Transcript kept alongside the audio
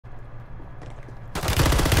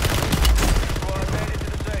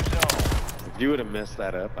You would have messed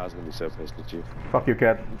that up. I was gonna be so pissed at you. Fuck you,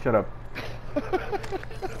 cat. Shut up.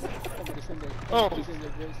 Oh,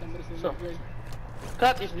 so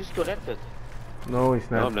Cat is disconnected. No,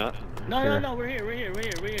 he's No, not. I'm not. No, we're here.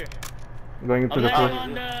 Going into I'm the landing pool.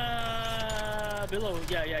 on the below.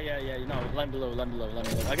 Yeah. No, land below.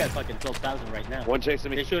 I got fucking 12,000 right now. One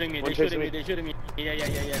chasing me. They're shooting me. One chasing me.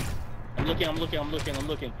 Yeah. I'm looking.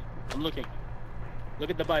 Look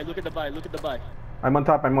at the buy. I'm on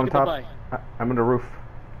top. I'm on Look at the top. I'm on the roof.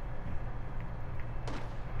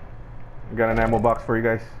 Got an ammo box for you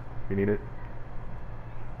guys. If you need it.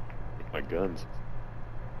 My guns.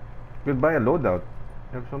 You could buy a loadout.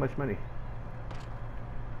 You have so much money.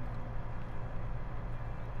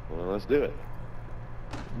 Well, let's do it.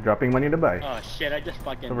 Dropping money to buy. Oh shit! I just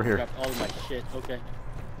fucking Over here. dropped all my shit. Okay.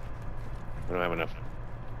 I don't have enough.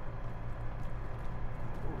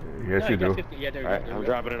 Yes, No, you got do. 50. Yeah, there Alright, you I'm go.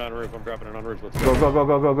 dropping it on roof. Let's Go, go, go,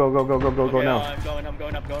 go, go, go, go, go, go, go, go Okay, now. I'm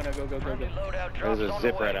going up. Go. There's a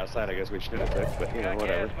zipper right outside. I guess we should have took, but you know,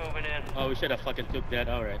 whatever. Oh, we should have fucking took that.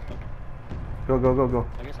 Alright. Go, go, go, go.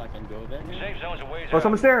 I guess I can go then. Oh,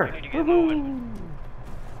 someone's there.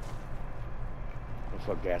 Oh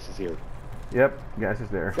fuck, gas is here. Yep, gas is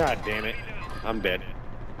there. God damn it. I'm dead.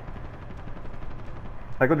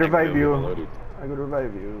 I could revive you. Loaded. I could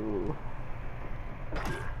revive you.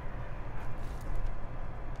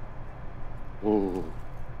 Ooh.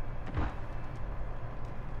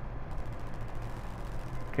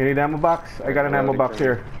 You need ammo box? I got an ammo box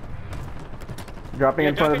here. Dropping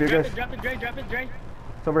in front of you guys. Drop it, Dre.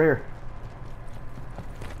 It's over here.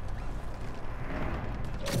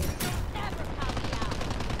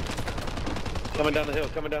 Coming down the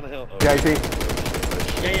hill. Oh. Yeah, I see.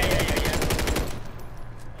 Yeah.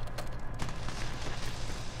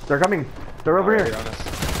 They're coming. They're over here. They're on us.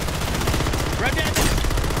 Right behind you.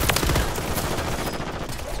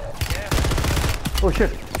 Oh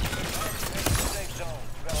shit.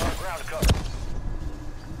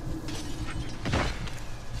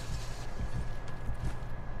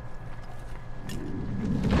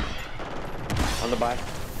 On the buy.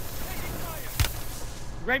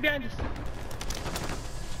 Right behind us.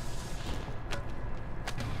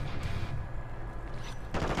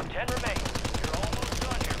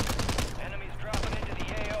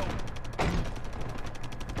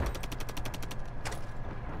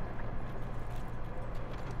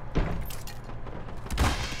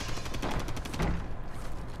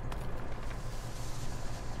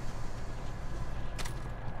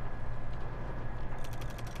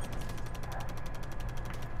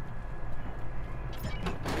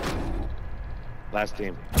 Last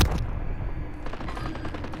team.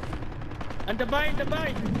 And the buy.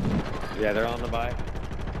 Yeah, they're on the buy.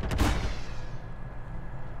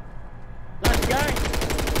 Last guy.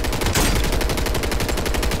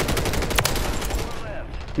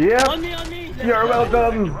 Yep. On me. You're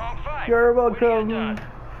welcome. You're welcome.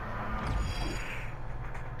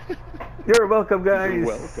 You're welcome, guys. You're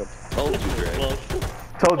welcome. Told you, Dre.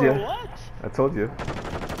 Told you. What? I told you.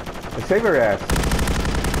 I save your ass.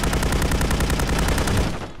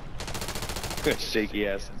 Shaky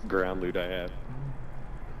ass ground loot I have.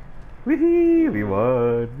 Wee, we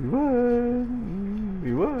won.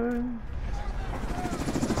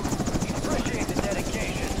 Appreciate the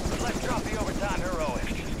dedication. Let's drop the overtime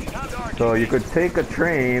heroics. Time to argue. So you could take a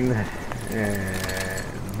train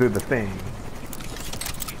and do the thing.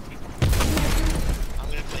 I'm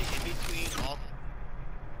gonna play in between all.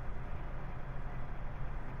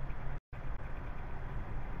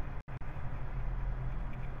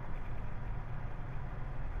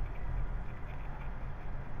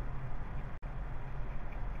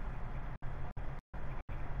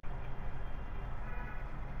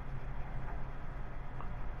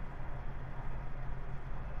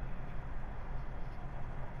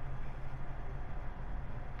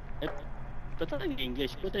 Total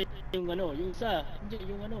English. Puta yung ano, yung isa. Hindi,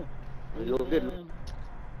 yung ano. Loaded.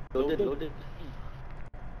 Loaded.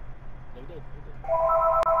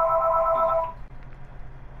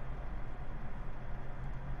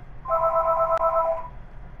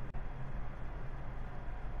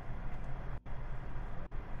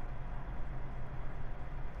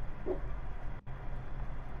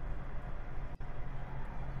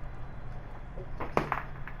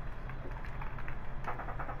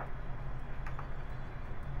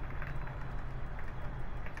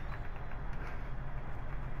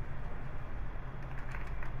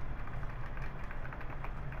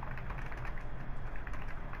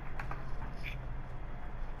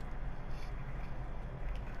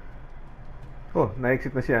 Oh,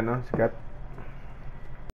 na-exit na siya, no? Si Kat.